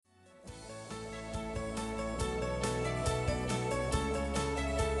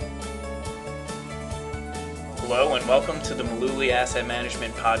Hello and welcome to the Malooly Asset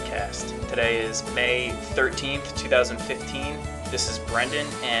Management Podcast. Today is May 13th, 2015. This is Brendan,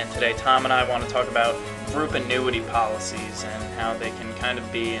 and today Tom and I want to talk about group annuity policies and how they can kind of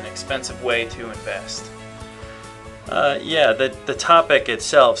be an expensive way to invest. The topic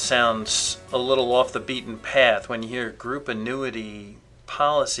itself sounds a little off the beaten path when you hear group annuity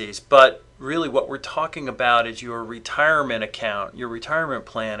policies, but really what we're talking about is your retirement account, your retirement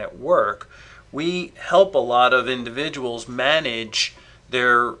plan at work. We help a lot of individuals manage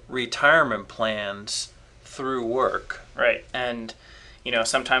their retirement plans through work. Right, and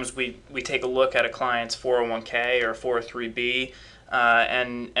sometimes we take a look at a client's 401k or 403b,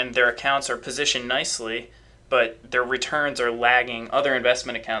 and their accounts are positioned nicely, but their returns are lagging other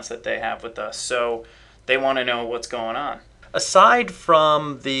investment accounts that they have with us. So they want to know what's going on. Aside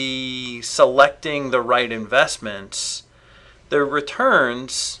from the selecting the right investments, the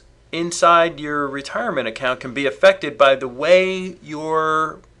returns inside your retirement account can be affected by the way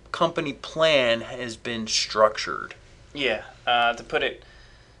your company plan has been structured. Yeah, to put it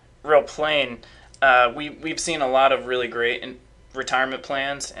real plain, we've seen a lot of really great retirement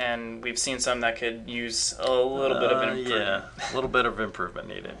plans, and we've seen some that could use a little bit of improvement. Yeah, a little bit of improvement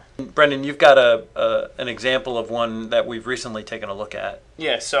needed. Brendan, you've got an example of one that we've recently taken a look at.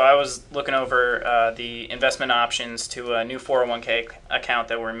 Yeah, so I was looking over the investment options to a new 401k account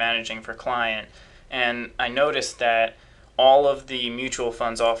that we're managing for client, and I noticed that all of the mutual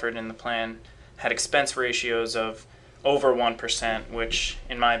funds offered in the plan had expense ratios of over 1%, which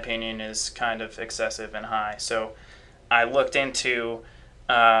in my opinion is kind of excessive and high. So I looked into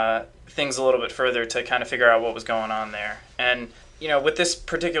things a little bit further to kind of figure out what was going on there. And with this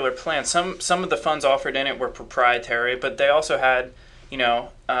particular plan, some of the funds offered in it were proprietary, but they also had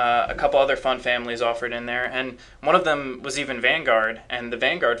a couple other fund families offered in there, and one of them was even Vanguard, and the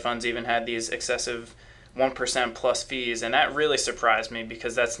Vanguard funds even had these excessive 1% plus fees, and that really surprised me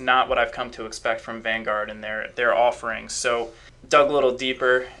because that's not what I've come to expect from Vanguard and their offerings. So dug a little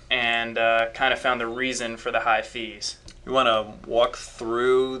deeper and kind of found the reason for the high fees. You want to walk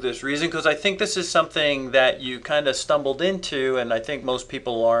through this reason? Because I think this is something that you kind of stumbled into, and I think most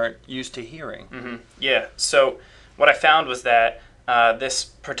people aren't used to hearing. Mm-hmm. Yeah, so what I found was that this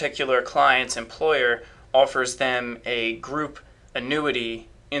particular client's employer offers them a group annuity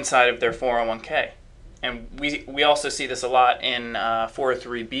inside of their 401k. And we also see this a lot in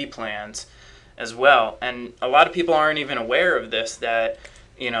 403b plans as well. And a lot of people aren't even aware of this, that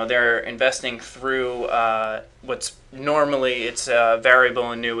they're investing through what's normally it's a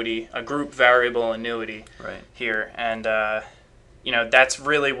variable annuity, a group variable annuity right here. And that's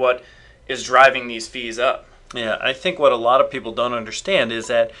really what is driving these fees up. Yeah, I think what a lot of people don't understand is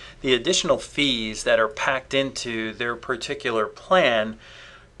that the additional fees that are packed into their particular plan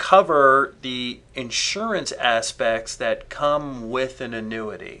cover the insurance aspects that come with an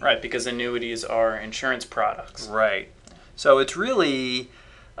annuity. Right, because annuities are insurance products. Right. So it's really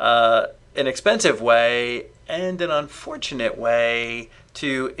an expensive way and an unfortunate way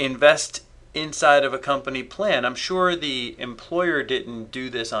to invest inside of a company plan. I'm sure the employer didn't do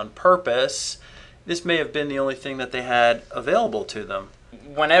this on purpose. This may have been the only thing that they had available to them.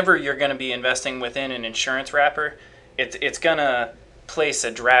 Whenever you're going to be investing within an insurance wrapper, it's going to place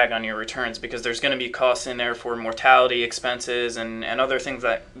a drag on your returns because there's going to be costs in there for mortality expenses and other things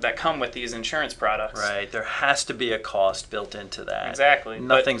that come with these insurance products. Right. There has to be a cost built into that. Exactly.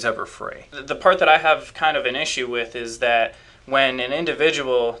 Nothing's ever free. The part that I have kind of an issue with is that when an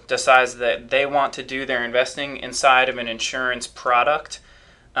individual decides that they want to do their investing inside of an insurance product,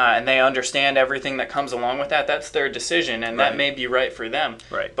 and they understand everything that comes along with that, that's their decision, and that may be right for them.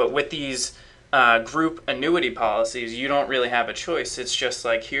 Right. But with these group annuity policies, you don't really have a choice. It's just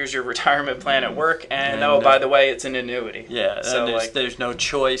like, here's your retirement plan at work, and by the way, it's an annuity. Yeah, so and there's no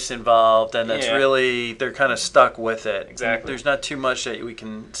choice involved, and that's really, they're kind of stuck with it. Exactly. There's not too much that we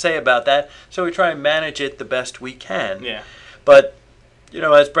can say about that, so we try and manage it the best we can. Yeah. But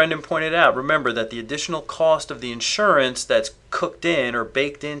as Brendan pointed out, remember that the additional cost of the insurance that's cooked in or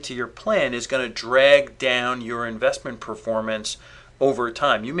baked into your plan is going to drag down your investment performance over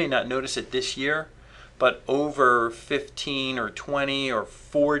time. You may not notice it this year, but over 15 or 20 or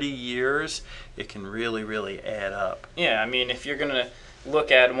 40 years, it can really, really add up. Yeah, I mean, if you're going to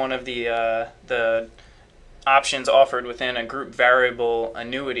look at one of the options offered within a group variable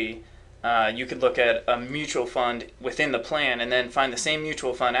annuity, you could look at a mutual fund within the plan and then find the same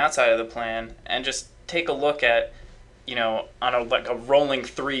mutual fund outside of the plan and just take a look at, on a rolling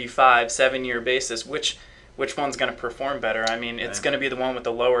 3, 5, 7 year basis, which one's going to perform better. I mean, it's going to be the one with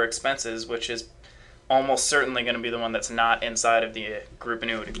the lower expenses, which is almost certainly going to be the one that's not inside of the group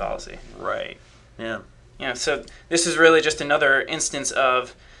annuity policy. Right. Yeah. So this is really just another instance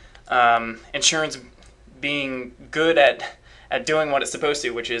of insurance being good at doing what it's supposed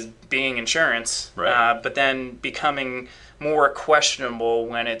to, which is being insurance, Right. but then becoming more questionable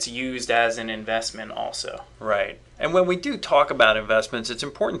when it's used as an investment also. Right. And when we do talk about investments, it's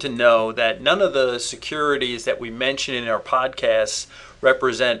important to know that none of the securities that we mention in our podcasts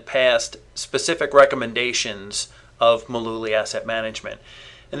represent past specific recommendations of Maluli Asset Management.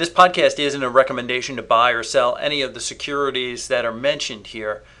 And this podcast isn't a recommendation to buy or sell any of the securities that are mentioned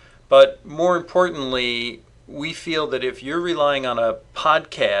here. But more importantly, we feel that if you're relying on a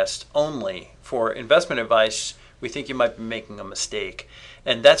podcast only for investment advice, we think you might be making a mistake.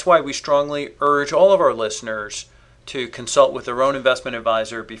 And that's why we strongly urge all of our listeners to consult with their own investment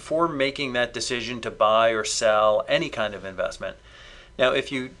advisor before making that decision to buy or sell any kind of investment. Now,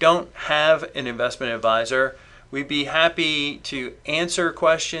 if you don't have an investment advisor, we'd be happy to answer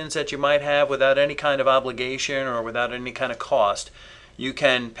questions that you might have without any kind of obligation or without any kind of cost. You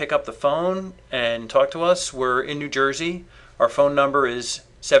can pick up the phone and talk to us. We're in New Jersey. Our phone number is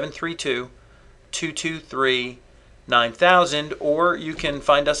 732-223-9000, or you can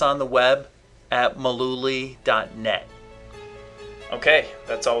find us on the web at maluli.net. Okay,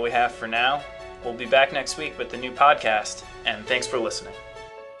 that's all we have for now. We'll be back next week with the new podcast, and thanks for listening.